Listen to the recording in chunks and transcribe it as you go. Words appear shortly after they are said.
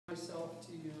myself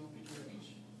to you,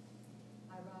 Rich,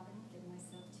 I, Robin, give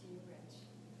myself to you, Rich,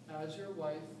 as your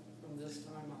wife from this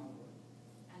time onward.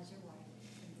 as your wife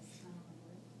from this time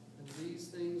onward. And these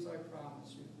things I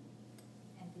promise you.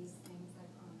 And these things I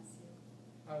promise you.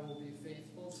 I will be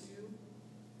faithful to you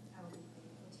I will be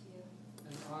faithful to you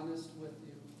and honest with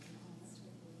you. and honest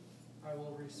with you. I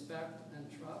will respect and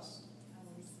trust, I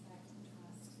will respect and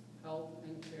trust, help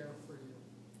and care for you.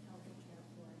 help and care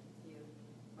for you.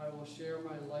 I will share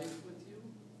my life with you.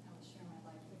 I will share my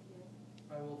life with you.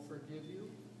 I will forgive you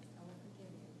I will forgive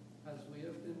you as we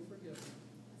have been forgiven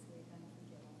as we have been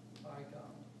forgiven by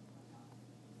God. by God.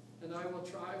 And I will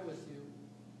try with you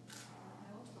I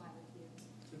will try with you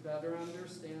to better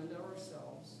understand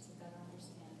ourselves, to better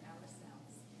understand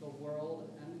ourselves, the world,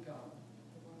 and God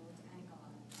the world, and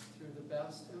God, through the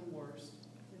best and worst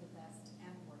through the best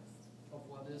and worst of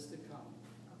what is to come.